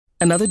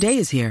Another day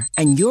is here,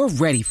 and you're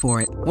ready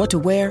for it. What to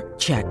wear?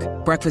 Check.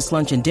 Breakfast,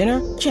 lunch, and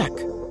dinner? Check.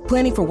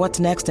 Planning for what's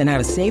next and how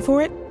to save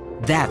for it?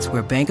 That's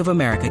where Bank of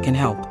America can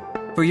help.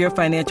 For your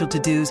financial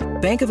to-dos,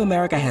 Bank of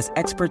America has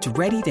experts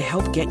ready to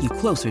help get you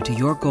closer to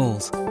your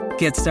goals.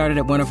 Get started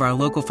at one of our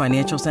local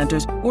financial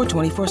centers or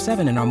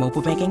 24/7 in our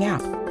mobile banking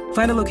app.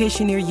 Find a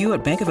location near you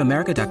at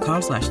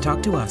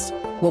bankofamerica.com/talktous.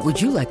 What would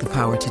you like the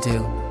power to do?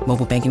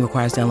 Mobile banking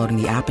requires downloading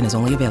the app and is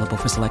only available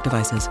for select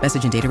devices.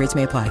 Message and data rates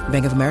may apply.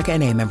 Bank of America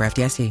N.A., member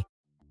FDIC.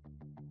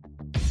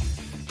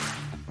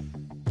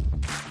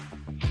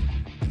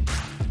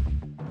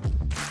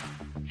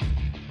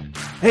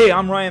 Hey,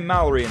 I'm Ryan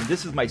Mallory, and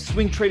this is my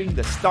Swing Trading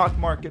the Stock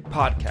Market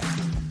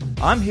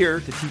podcast. I'm here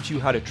to teach you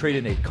how to trade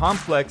in a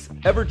complex,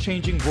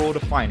 ever-changing world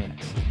of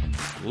finance.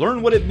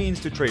 Learn what it means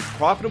to trade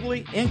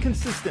profitably and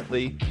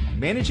consistently,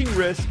 managing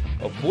risk,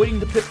 avoiding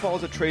the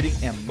pitfalls of trading,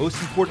 and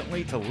most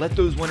importantly, to let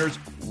those winners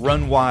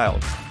run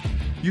wild.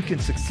 You can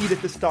succeed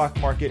at the stock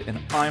market,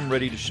 and I'm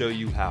ready to show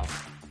you how.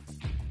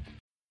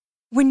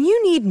 When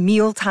you need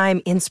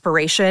mealtime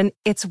inspiration,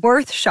 it's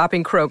worth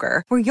shopping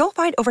Kroger, where you'll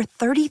find over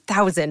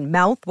 30,000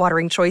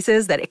 mouth-watering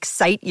choices that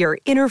excite your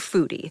inner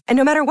foodie. And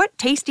no matter what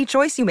tasty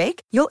choice you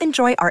make, you'll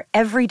enjoy our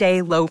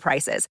everyday low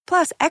prices,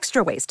 plus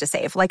extra ways to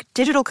save, like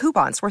digital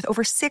coupons worth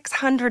over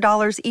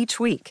 $600 each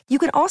week. You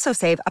can also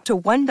save up to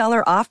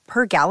 $1 off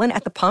per gallon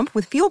at the pump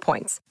with fuel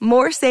points.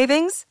 More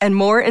savings and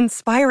more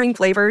inspiring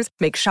flavors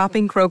make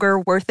shopping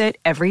Kroger worth it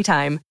every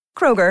time.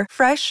 Kroger,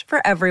 fresh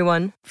for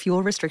everyone.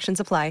 Fuel restrictions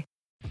apply.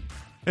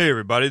 Hey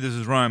everybody, this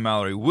is Ryan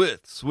Mallory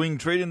with Swing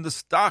Trading the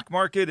Stock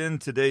Market, and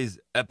today's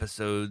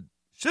episode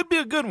should be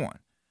a good one.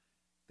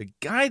 The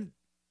guy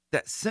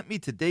that sent me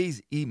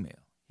today's email,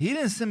 he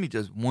didn't send me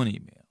just one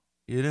email.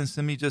 He didn't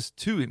send me just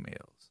 2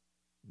 emails.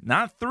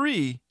 Not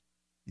 3.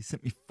 He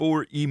sent me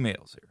 4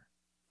 emails here.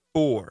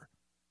 4.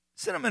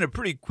 Sent them in a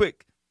pretty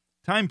quick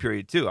time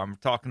period too. I'm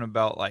talking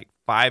about like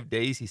 5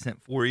 days. He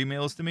sent 4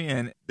 emails to me,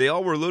 and they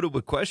all were loaded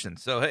with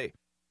questions. So hey,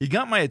 he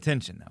got my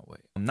attention that way.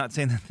 I'm not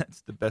saying that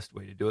that's the best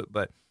way to do it,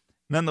 but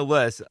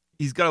nonetheless,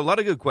 he's got a lot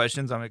of good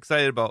questions. I'm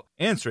excited about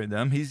answering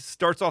them. He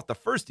starts off the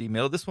first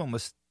email. This one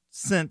was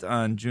sent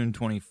on June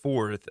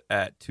 24th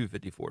at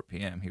 2:54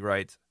 p.m. He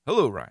writes,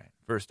 "Hello, Ryan.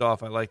 First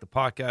off, I like the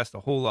podcast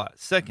a whole lot.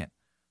 Second,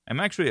 I'm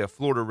actually a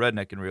Florida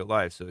redneck in real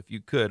life, so if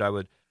you could, I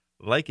would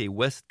like a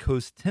West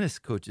Coast tennis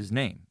coach's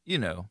name. You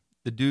know,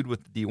 the dude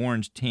with the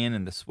orange tan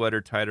and the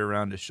sweater tied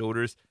around his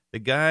shoulders. The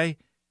guy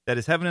that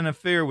is having an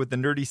affair with the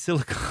nerdy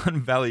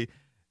Silicon Valley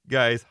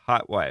guy's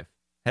hot wife.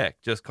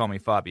 Heck, just call me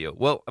Fabio."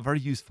 Well, I've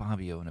already used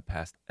Fabio in a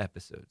past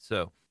episode,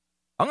 so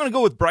I'm going to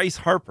go with Bryce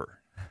Harper.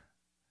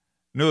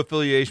 No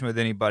affiliation with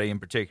anybody in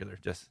particular.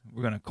 Just,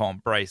 we're going to call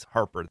him Bryce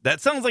Harper.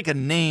 That sounds like a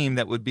name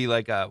that would be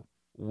like a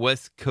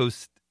West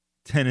Coast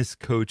tennis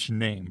coach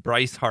name.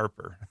 Bryce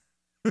Harper.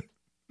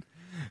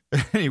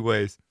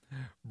 Anyways,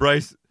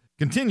 Bryce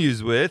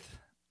continues with,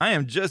 "I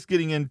am just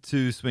getting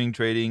into swing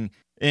trading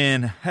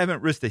and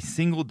haven't risked a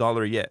single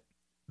dollar yet.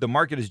 The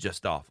market is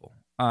just awful.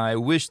 I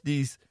wish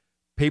these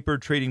paper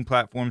trading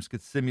platforms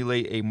could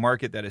simulate a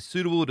market that is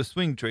suitable to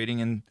swing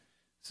trading, and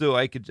so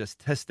I could just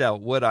test out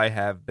what I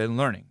have been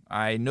learning.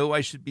 I know I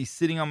should be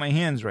sitting on my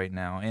hands right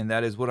now, and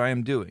that is what I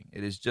am doing.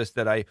 It is just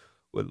that I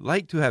would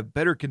like to have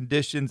better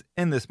conditions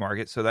in this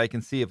market so that I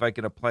can see if I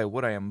can apply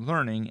what I am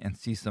learning and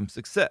see some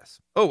success.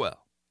 Oh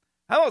well.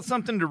 How about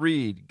something to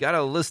read? Got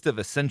a list of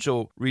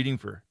essential reading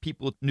for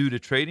people new to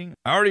trading?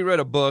 I already read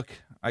a book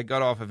I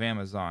got off of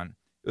Amazon.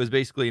 It was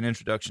basically an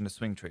introduction to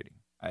swing trading.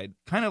 I'd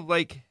kind of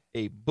like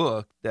a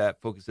book that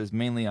focuses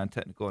mainly on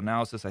technical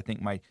analysis. I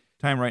think my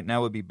time right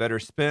now would be better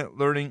spent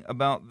learning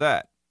about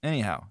that.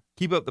 Anyhow,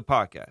 keep up the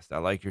podcast. I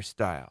like your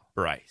style,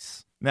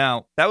 Bryce."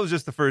 Now, that was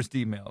just the first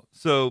email.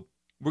 So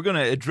we're going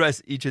to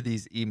address each of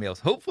these emails.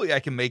 Hopefully I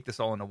can make this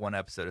all into one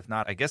episode. If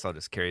not, I guess I'll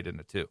just carry it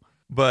into 2.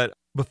 But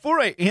before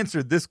I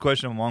answer this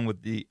question along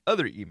with the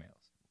other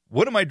emails,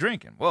 what am I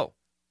drinking? Well,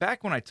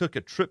 back when I took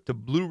a trip to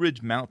Blue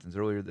Ridge Mountains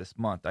earlier this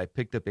month, I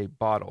picked up a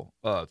bottle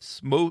of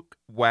Smoke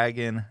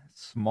Wagon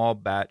Small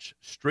Batch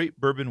Straight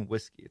Bourbon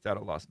Whiskey. It's out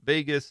of Las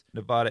Vegas,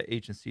 Nevada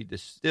H&C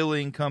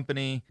Distilling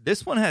Company.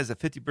 This one has a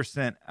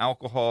 50%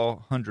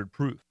 alcohol, 100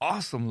 proof.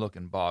 Awesome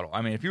looking bottle.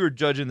 I mean, if you were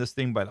judging this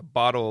thing by the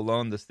bottle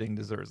alone, this thing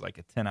deserves like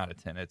a 10 out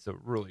of 10. It's a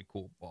really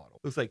cool bottle.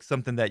 Looks like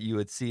something that you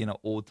would see in an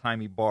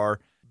old-timey bar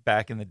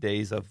back in the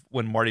days of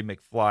when Marty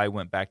McFly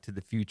went back to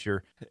the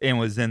future and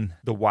was in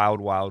the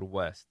wild, wild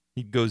west.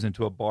 He goes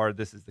into a bar.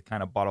 This is the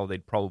kind of bottle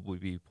they'd probably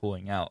be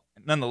pulling out.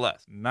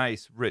 Nonetheless,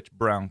 nice, rich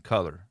brown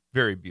color.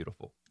 Very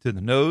beautiful. To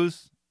the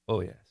nose, oh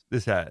yes,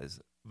 this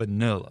has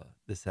vanilla.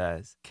 This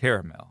has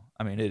caramel.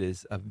 I mean, it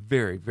is a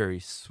very,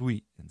 very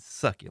sweet and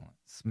succulent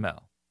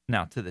smell.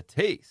 Now, to the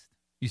taste,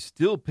 you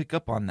still pick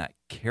up on that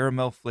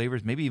caramel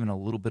flavors, maybe even a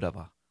little bit of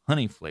a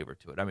honey flavor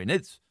to it. I mean,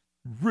 it's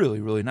really,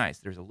 really nice.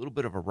 There's a little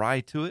bit of a rye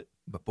to it,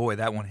 but boy,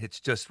 that one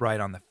hits just right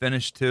on the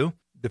finish too.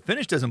 The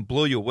finish doesn't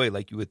blow you away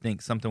like you would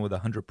think something with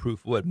 100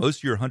 proof would. Most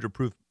of your 100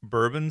 proof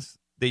bourbons,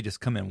 they just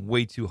come in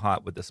way too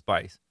hot with the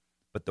spice.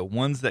 But the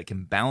ones that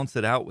can balance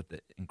it out with the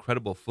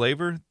incredible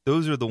flavor,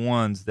 those are the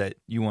ones that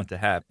you want to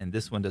have. And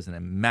this one does an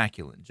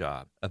immaculate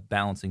job of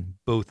balancing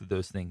both of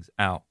those things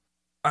out.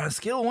 On a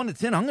scale of 1 to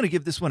 10, I'm going to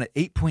give this one an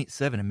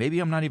 8.7. And maybe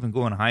I'm not even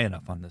going high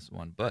enough on this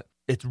one, but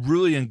it's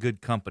really in good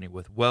company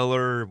with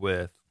Weller,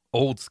 with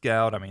Old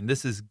Scout. I mean,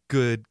 this is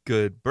good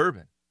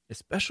bourbon,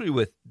 especially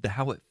with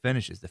how it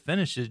finishes. The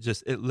finish is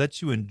just, it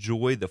lets you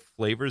enjoy the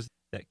flavors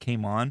that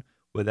came on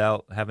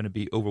without having to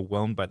be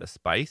overwhelmed by the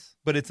spice,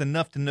 but it's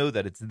enough to know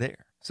that it's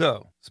there.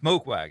 So,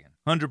 Smoke Wagon,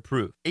 100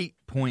 proof,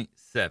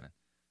 8.7.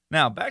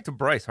 Now, back to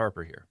Bryce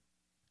Harper here.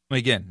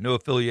 Again, no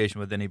affiliation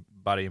with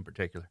anybody in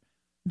particular.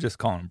 Just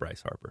calling him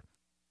Bryce Harper.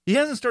 He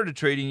hasn't started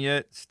trading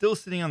yet, still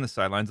sitting on the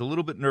sidelines, a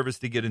little bit nervous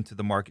to get into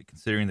the market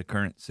considering the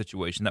current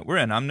situation that we're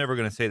in. I'm never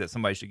going to say that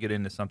somebody should get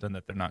into something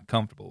that they're not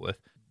comfortable with.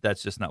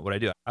 That's just not what I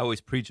do. I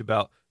always preach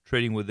about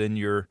trading within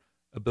your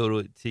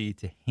ability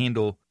to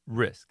handle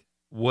risk.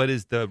 What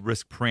is the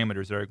risk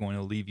parameters that are going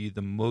to leave you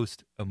the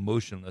most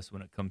emotionless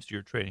when it comes to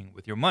your trading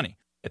with your money?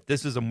 If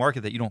this is a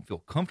market that you don't feel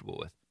comfortable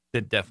with,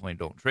 then definitely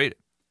don't trade it.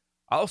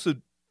 I also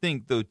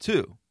think, though,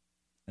 too,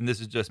 and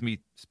this is just me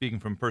speaking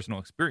from personal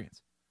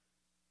experience,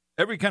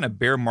 every kind of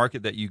bear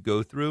market that you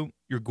go through,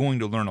 you're going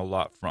to learn a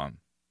lot from.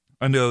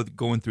 I know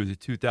going through the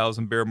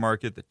 2000 bear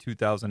market, the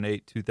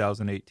 2008,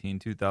 2018,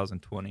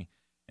 2020,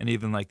 and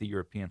even like the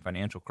European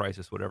financial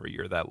crisis, whatever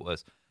year that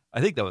was. I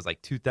think that was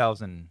like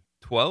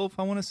 2012,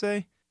 I want to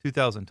say.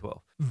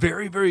 2012.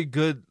 Very, very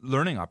good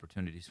learning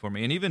opportunities for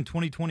me. And even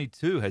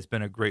 2022 has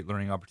been a great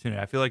learning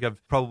opportunity. I feel like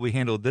I've probably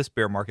handled this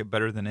bear market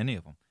better than any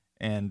of them.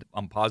 And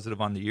I'm positive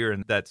on the year,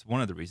 and that's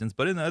one of the reasons.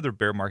 But in the other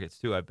bear markets,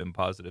 too, I've been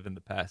positive in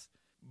the past.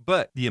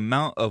 But the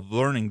amount of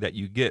learning that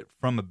you get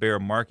from a bear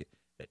market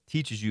that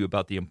teaches you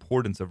about the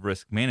importance of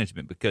risk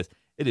management, because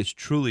it is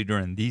truly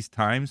during these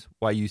times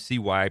why you see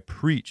why I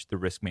preach the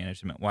risk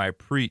management, why I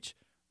preach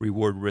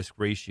reward risk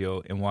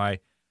ratio, and why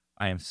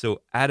I am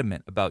so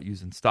adamant about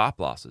using stop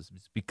losses.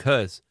 It's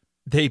because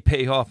they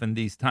pay off in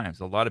these times.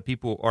 A lot of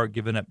people are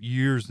giving up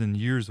years and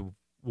years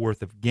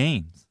worth of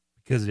gains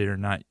because they're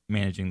not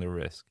managing the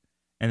risk.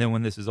 And then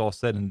when this is all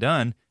said and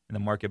done and the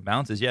market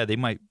bounces, yeah, they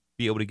might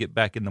be able to get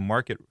back in the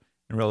market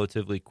in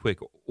relatively quick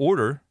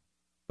order,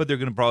 but they're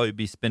going to probably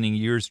be spending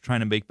years trying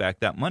to make back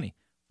that money.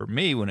 For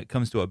me, when it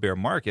comes to a bear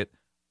market,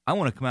 I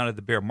want to come out of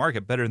the bear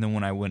market better than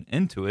when I went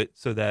into it,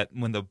 so that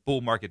when the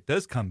bull market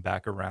does come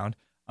back around,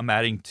 I'm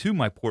adding to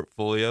my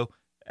portfolio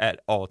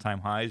at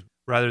all-time highs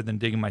rather than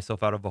digging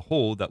myself out of a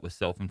hole that was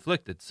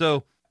self-inflicted.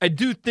 So I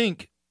do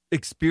think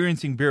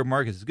experiencing bear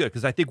markets is good,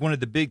 because I think one of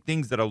the big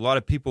things that a lot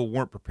of people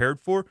weren't prepared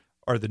for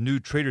are the new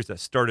traders that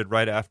started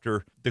right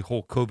after the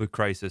whole COVID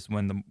crisis,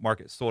 when the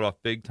market sold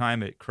off big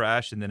time, it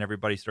crashed, and then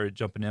everybody started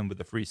jumping in with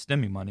the free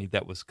stimmy money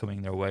that was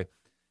coming their way.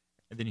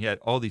 And then you had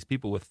all these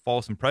people with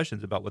false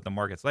impressions about what the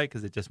market's like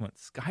because it just went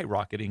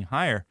skyrocketing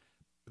higher.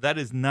 But that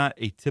is not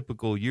a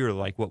typical year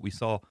like what we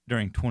saw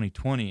during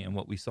 2020 and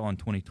what we saw in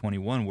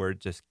 2021, where it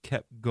just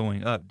kept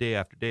going up day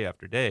after day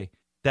after day.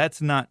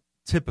 That's not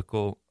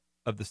typical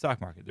of the stock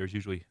market. There's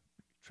usually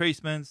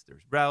retracements,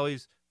 there's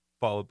rallies,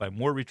 followed by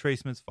more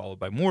retracements, followed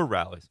by more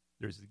rallies.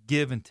 There's a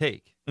give and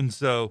take. And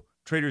so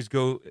traders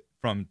go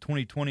from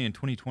 2020 and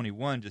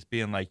 2021 just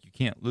being like, you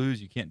can't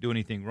lose, you can't do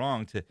anything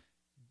wrong, to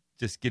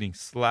just getting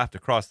slapped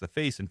across the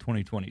face in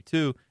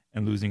 2022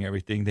 and losing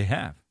everything they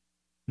have.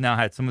 Now,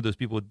 had some of those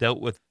people dealt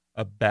with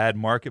a bad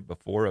market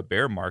before, a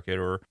bear market,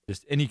 or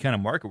just any kind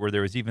of market where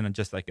there was even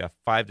just like a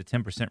 5 to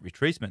 10%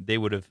 retracement, they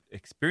would have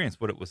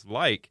experienced what it was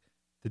like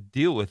to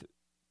deal with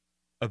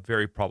a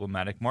very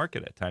problematic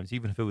market at times,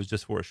 even if it was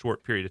just for a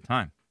short period of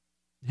time.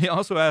 He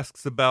also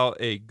asks about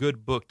a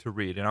good book to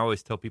read. And I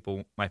always tell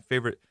people my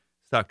favorite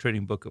stock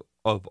trading book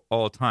of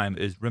all time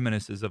is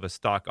Reminiscences of a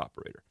Stock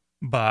Operator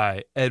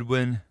by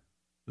Edwin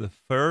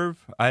Lefebvre.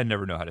 I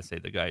never know how to say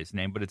the guy's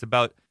name, but it's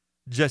about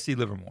Jesse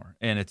Livermore.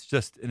 And it's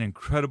just an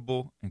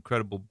incredible,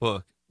 incredible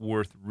book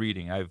worth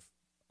reading. I've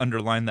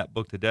underlined that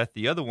book to death.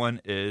 The other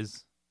one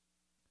is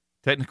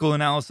Technical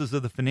Analysis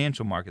of the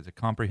Financial Markets, a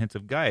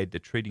comprehensive guide to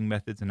trading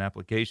methods and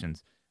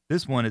applications.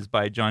 This one is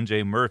by John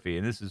J. Murphy,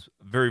 and this is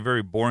a very,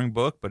 very boring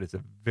book, but it's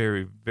a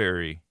very,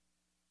 very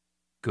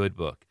good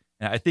book.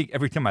 And I think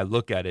every time I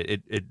look at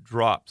it, it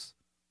drops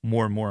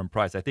more and more in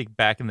price. I think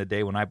back in the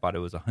day when I bought it,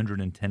 it was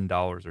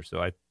 $110 or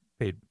so. I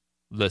paid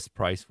list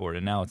price for it,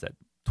 and now it's at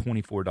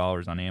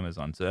 $24 on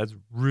Amazon. So that's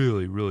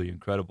really, really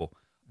incredible.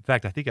 In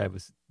fact, I think I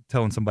was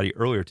telling somebody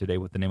earlier today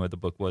what the name of the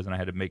book was, and I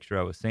had to make sure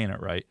I was saying it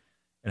right.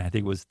 And I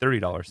think it was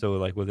 $30. So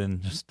like within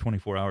just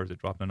 24 hours, it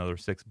dropped another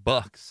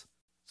 $6.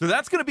 So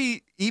that's going to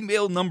be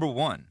email number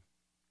 1.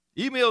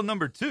 Email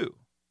number 2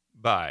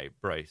 by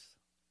Bryce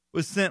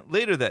was sent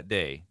later that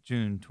day,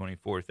 June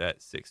 24th at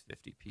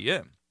 6:50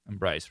 p.m. And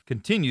Bryce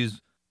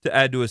continues to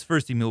add to his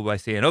first email by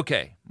saying,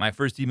 okay, my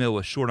first email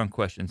was short on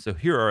questions, so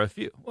here are a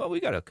few. Well,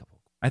 we got a couple.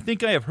 I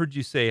think I have heard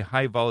you say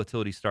high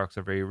volatility stocks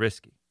are very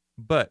risky,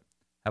 but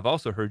have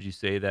also heard you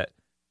say that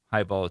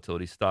high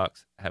volatility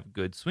stocks have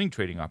good swing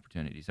trading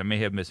opportunities. I may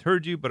have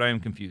misheard you, but I am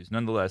confused.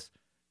 Nonetheless,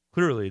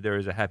 clearly there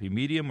is a happy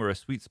medium or a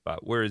sweet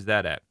spot. Where is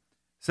that at?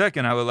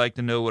 Second, I would like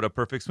to know what a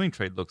perfect swing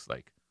trade looks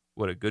like,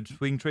 what a good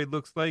swing trade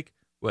looks like,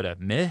 what a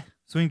meh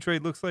swing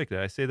trade looks like. Did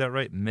I say that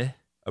right? Meh.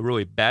 A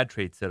really bad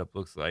trade setup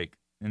looks like,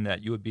 and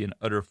that you would be an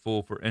utter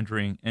fool for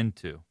entering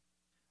into.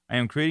 I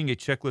am creating a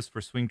checklist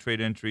for swing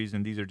trade entries,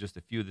 and these are just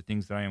a few of the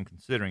things that I am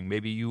considering.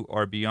 Maybe you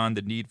are beyond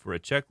the need for a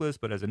checklist,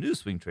 but as a new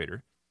swing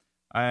trader,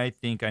 I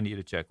think I need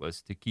a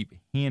checklist to keep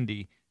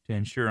handy to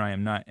ensure I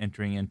am not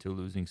entering into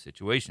losing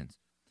situations.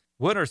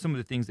 What are some of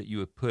the things that you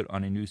would put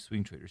on a new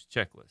swing trader's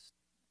checklist?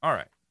 All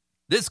right.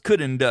 This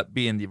could end up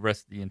being the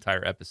rest of the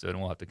entire episode, and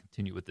we'll have to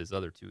continue with his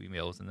other 2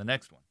 emails in the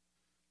next one.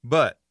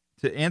 But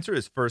to answer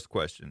his first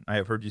question, I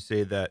have heard you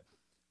say that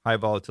high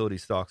volatility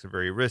stocks are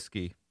very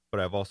risky, but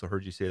I've also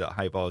heard you say that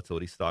high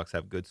volatility stocks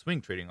have good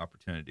swing trading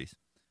opportunities.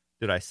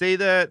 Did I say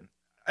that?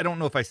 I don't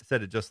know if I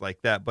said it just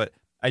like that, but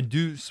I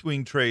do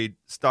swing trade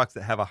stocks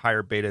that have a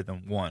higher beta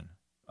than 1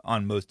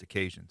 on most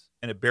occasions.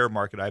 In a bear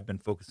market, I've been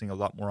focusing a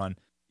lot more on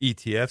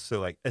ETFs,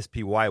 so like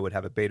SPY would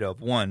have a beta of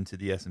 1 to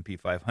the S&P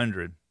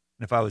 500.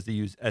 And if I was to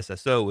use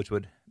SSO, which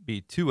would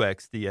be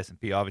 2x the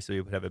S&P, obviously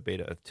it would have a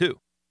beta of 2.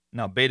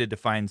 Now, beta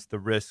defines the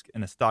risk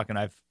in a stock, and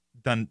I've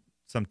done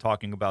some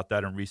talking about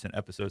that in recent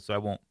episodes, so I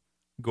won't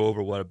go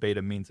over what a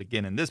beta means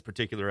again in this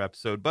particular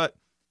episode. But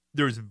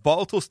there's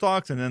volatile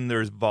stocks, and then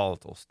there's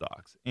volatile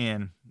stocks.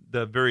 And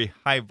the very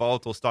high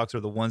volatile stocks are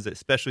the ones that,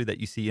 especially that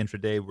you see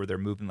intraday, where they're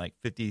moving like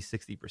 50,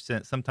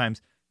 60%,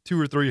 sometimes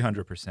 200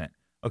 or 300%.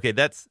 Okay,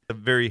 that's a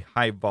very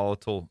high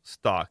volatile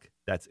stock.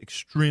 That's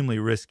extremely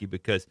risky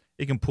because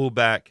it can pull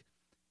back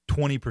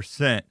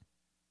 20%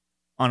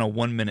 on a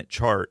 1-minute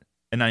chart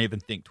and not even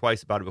think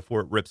twice about it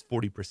before it rips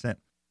 40%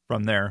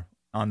 from there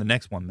on the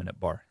next 1-minute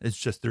bar. It's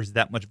just there's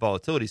that much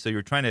volatility. So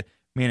you're trying to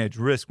manage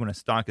risk when a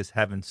stock is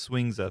having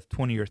swings of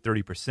 20 or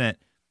 30%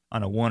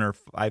 on a 1 or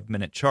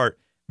 5-minute chart.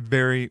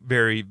 Very,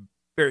 very,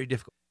 very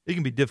difficult. It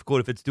can be difficult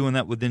if it's doing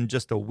that within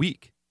just a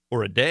week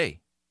or a day,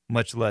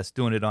 much less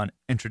doing it on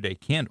intraday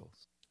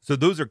candles. So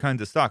those are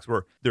kinds of stocks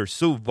where they're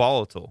so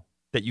volatile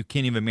that you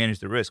can't even manage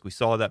the risk. We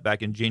saw that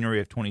back in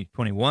January of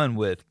 2021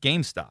 with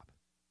GameStop.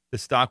 The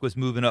stock was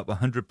moving up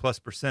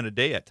 100+% a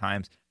day at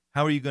times.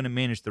 How are you going to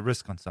manage the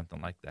risk on something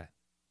like that?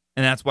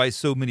 And that's why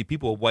so many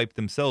people wipe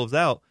themselves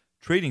out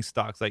trading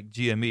stocks like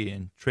GME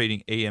and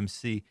trading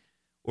AMC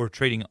or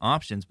trading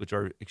options, which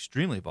are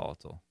extremely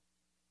volatile.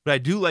 But I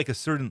do like a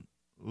certain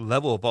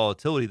level of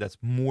volatility that's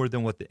more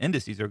than what the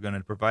indices are going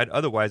to provide.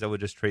 Otherwise, I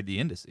would just trade the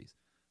indices.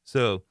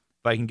 So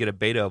if I can get a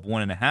beta of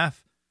 1.5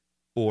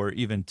 or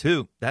even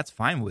 2, that's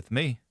fine with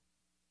me.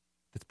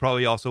 That's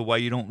probably also why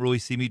you don't really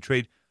see me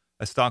trade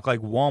a stock like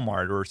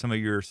Walmart or some of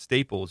your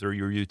staples or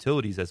your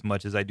utilities as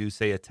much as I do,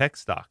 say, a tech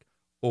stock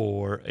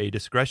or a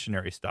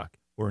discretionary stock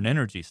or an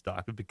energy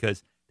stock,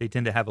 because they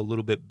tend to have a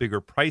little bit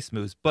bigger price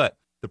moves, but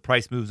the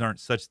price moves aren't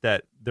such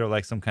that they're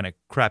like some kind of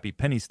crappy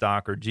penny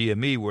stock or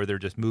GME where they're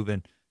just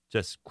moving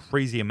just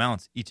crazy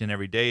amounts each and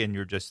every day and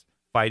you're just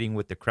fighting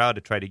with the crowd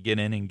to try to get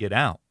in and get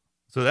out.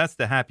 So that's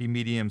the happy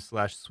medium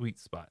 / sweet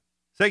spot.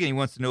 Second, he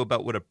wants to know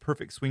about what a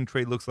perfect swing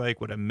trade looks like,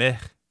 what a meh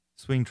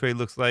swing trade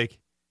looks like,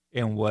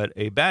 and what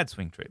a bad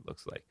swing trade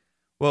looks like.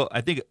 Well,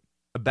 I think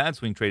a bad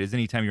swing trade is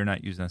anytime you're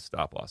not using a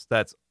stop loss.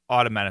 That's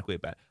automatically a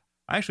bad.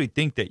 I actually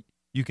think that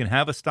you can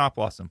have a stop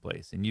loss in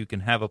place and you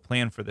can have a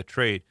plan for the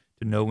trade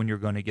to know when you're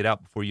going to get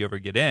out before you ever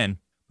get in,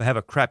 but have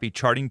a crappy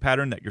charting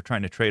pattern that you're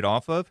trying to trade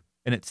off of,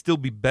 and it still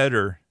be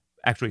better,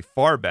 actually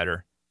far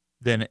better,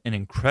 than an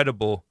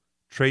incredible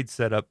trade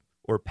setup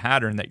or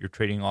pattern that you're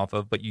trading off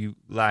of, but you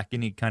lack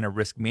any kind of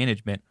risk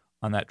management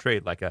on that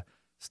trade, like a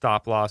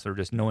stop loss or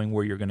just knowing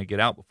where you're going to get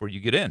out before you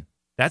get in.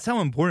 That's how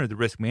important the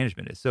risk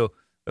management is. So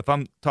if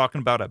I'm talking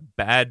about a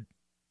bad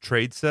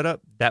trade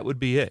setup, that would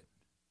be it.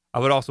 I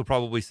would also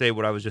probably say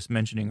what I was just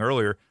mentioning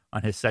earlier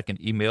on his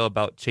second email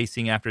about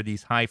chasing after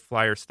these high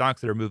flyer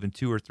stocks that are moving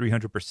 200 or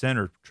 300%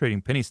 or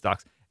trading penny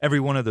stocks. Every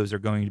one of those are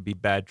going to be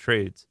bad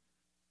trades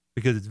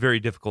because it's very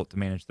difficult to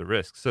manage the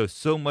risk.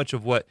 So much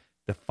of what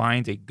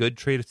defines a good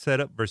trade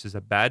setup versus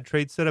a bad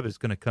trade setup is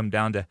going to come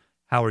down to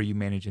how are you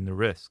managing the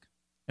risk.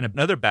 And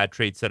another bad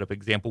trade setup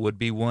example would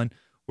be one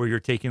where you're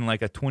taking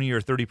like a 20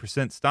 or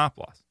 30% stop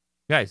loss.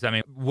 Guys, I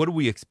mean, what are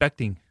we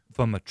expecting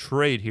from a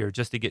trade here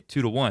just to get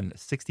 2 to 1, a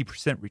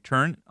 60%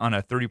 return on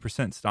a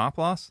 30% stop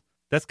loss?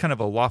 That's kind of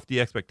a lofty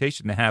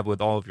expectation to have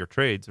with all of your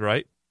trades,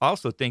 right? I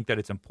also think that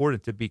it's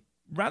important to be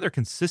rather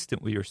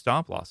consistent with your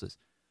stop losses.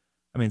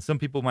 I mean, some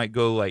people might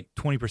go like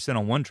 20%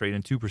 on one trade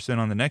and 2%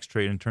 on the next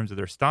trade in terms of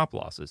their stop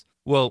losses.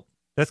 Well,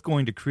 that's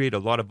going to create a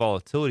lot of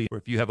volatility. Or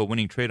if you have a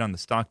winning trade on the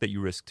stock that you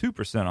risk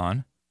 2%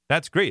 on,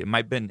 that's great. It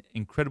might have been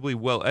incredibly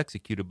well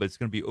executed, but it's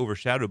going to be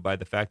overshadowed by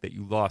the fact that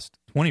you lost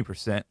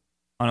 20%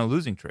 on a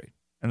losing trade.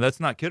 And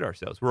let's not kid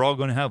ourselves. We're all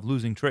going to have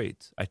losing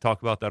trades. I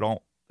talk about that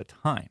all the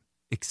time.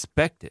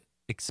 Expect it.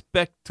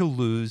 Expect to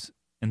lose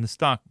in the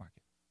stock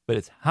market. But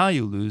it's how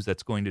you lose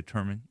that's going to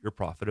determine your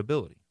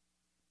profitability.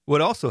 What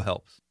also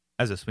helps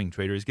as a swing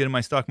trader is getting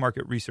my stock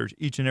market research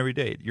each and every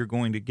day. You're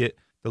going to get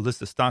the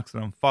list of stocks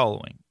that I'm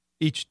following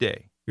each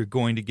day. You're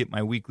going to get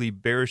my weekly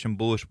bearish and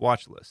bullish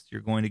watch list.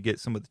 You're going to get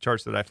some of the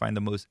charts that I find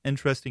the most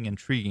interesting,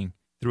 intriguing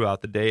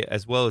throughout the day,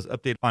 as well as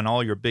update on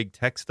all your big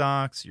tech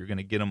stocks. You're going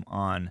to get them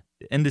on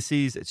the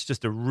indices. It's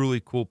just a really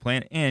cool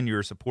plan, and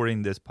you're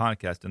supporting this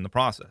podcast in the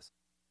process.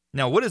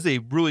 Now, what does a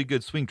really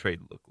good swing trade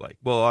look like?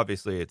 Well,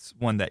 obviously, it's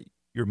one that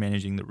you're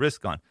managing the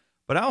risk on.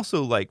 But I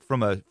also like,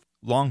 from a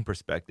long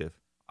perspective,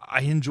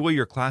 I enjoy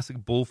your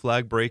classic bull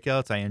flag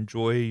breakouts. I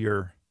enjoy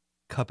your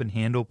cup and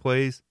handle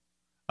plays.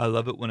 I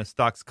love it when a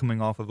stock's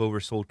coming off of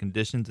oversold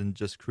conditions and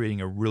just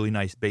creating a really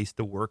nice base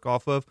to work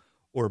off of.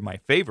 Or my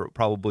favorite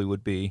probably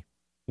would be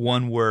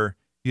one where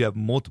you have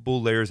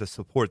multiple layers of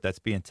support that's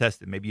being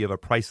tested. Maybe you have a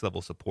price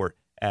level support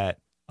at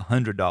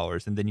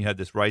 $100, and then you have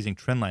this rising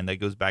trend line that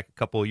goes back a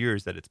couple of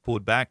years that it's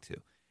pulled back to,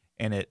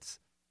 and it's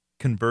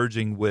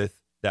converging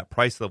with that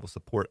price level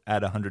support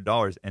at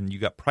 $100, and you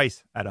got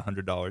price at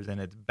 $100,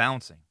 and it's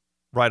bouncing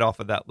right off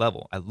of that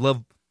level. I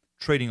love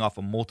trading off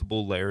of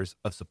multiple layers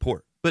of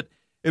support, but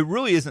it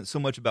really isn't so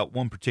much about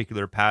one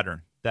particular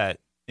pattern that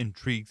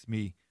intrigues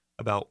me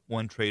about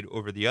one trade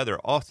over the other.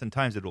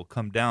 Oftentimes it'll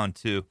come down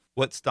to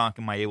what stock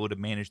am I able to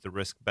manage the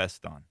risk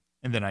best on,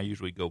 and then I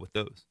usually go with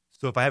those.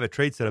 So if I have a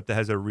trade setup that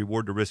has a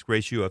reward to risk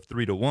ratio of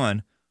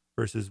 3-to-1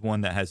 versus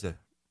one that has a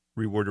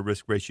reward to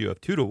risk ratio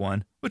of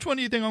 2-to-1, which one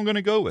do you think I'm going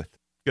to go with?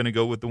 Going to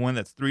go with the one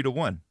that's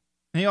 3-to-1. And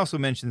he also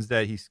mentions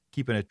that he's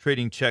keeping a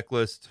trading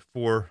checklist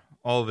for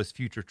all of his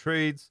future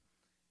trades.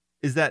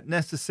 Is that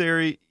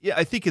necessary? Yeah,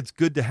 I think it's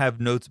good to have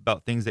notes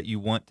about things that you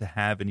want to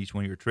have in each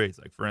one of your trades.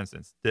 Like, for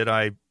instance, did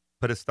I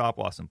put a stop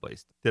loss in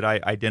place? Did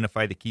I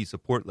identify the key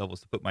support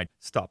levels to put my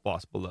stop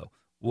loss below?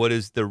 What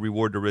is the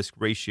reward to risk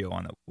ratio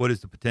on it? What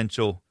is the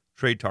potential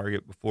trade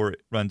target before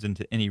it runs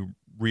into any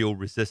real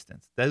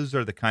resistance? Those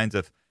are the kinds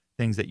of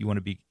things that you want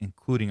to be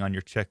including on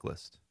your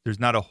checklist. There's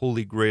not a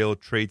holy grail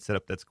trade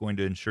setup that's going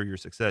to ensure your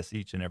success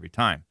each and every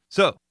time.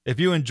 So if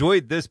you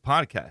enjoyed this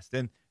podcast,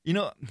 and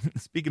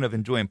speaking of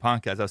enjoying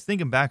podcasts, I was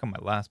thinking back on my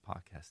last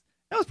podcast.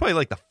 That was probably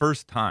like the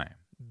first time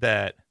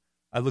that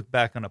I looked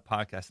back on a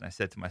podcast and I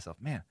said to myself,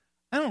 man,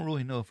 I don't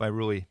really know if I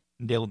really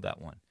nailed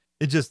that one.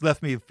 It just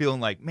left me feeling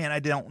like, man, I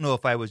don't know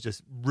if I was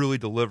just really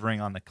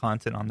delivering on the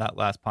content on that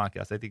last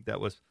podcast. I think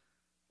that was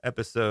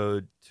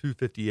episode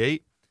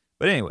 258.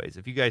 But anyways,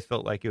 if you guys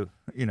felt like it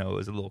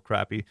was a little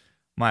crappy,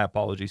 my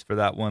apologies for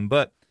that one.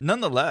 But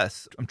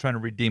nonetheless, I'm trying to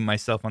redeem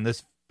myself on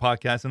this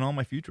podcast and all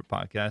my future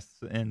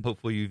podcasts. And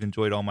hopefully you've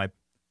enjoyed all my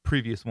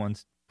previous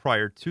ones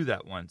prior to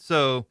that one.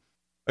 So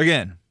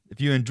again, if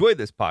you enjoyed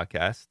this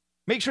podcast,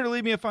 make sure to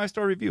leave me a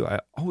 5-star review. I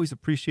always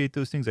appreciate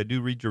those things. I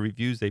do read your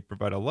reviews. They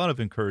provide a lot of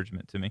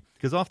encouragement to me,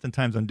 because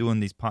oftentimes I'm doing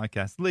these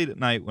podcasts late at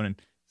night when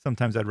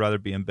sometimes I'd rather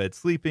be in bed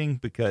sleeping,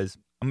 because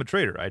I'm a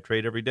trader. I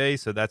trade every day,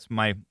 so that's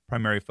my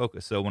primary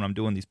focus. So when I'm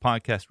doing these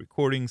podcast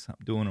recordings, I'm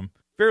doing them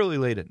fairly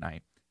late at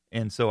night.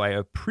 And so I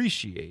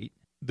appreciate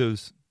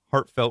those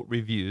heartfelt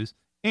reviews.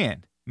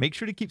 And make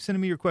sure to keep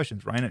sending me your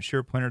questions,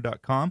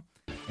 Ryan@SharePlanner.com,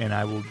 and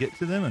I will get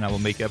to them and I will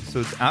make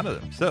episodes out of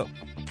them. So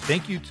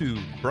thank you to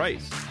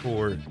Bryce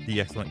for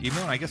the excellent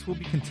email. And I guess we'll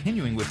be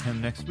continuing with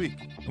him next week.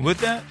 And with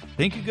that,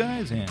 thank you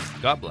guys, and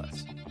God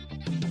bless.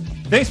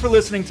 Thanks for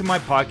listening to my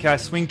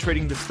podcast, Swing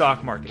Trading the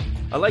Stock Market.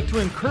 I'd like to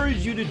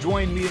encourage you to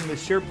join me in the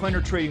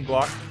SharePlanner Trading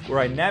Block, where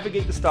I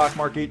navigate the stock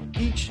market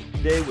each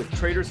day with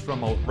traders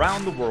from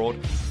around the world.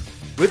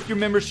 With your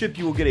membership,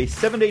 you will get a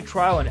 7-day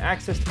trial and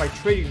access to my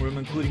trading room,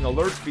 including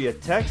alerts via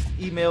text,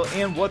 email,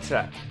 and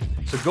WhatsApp.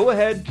 So go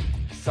ahead,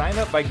 sign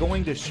up by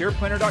going to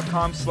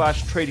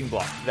shareplanner.com/trading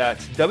block.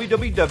 That's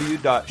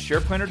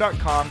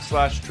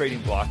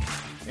www.shareplanner.com/trading block.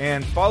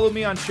 And follow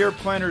me on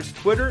SharePlanner's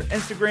Twitter,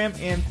 Instagram,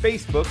 and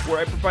Facebook, where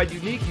I provide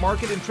unique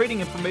market and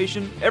trading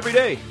information every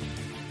day.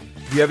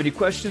 If you have any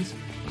questions,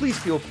 please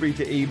feel free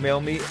to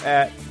email me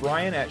at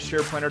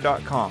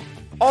ryan@shareplanner.com.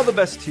 All the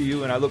best to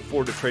you, and I look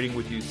forward to trading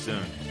with you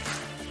soon.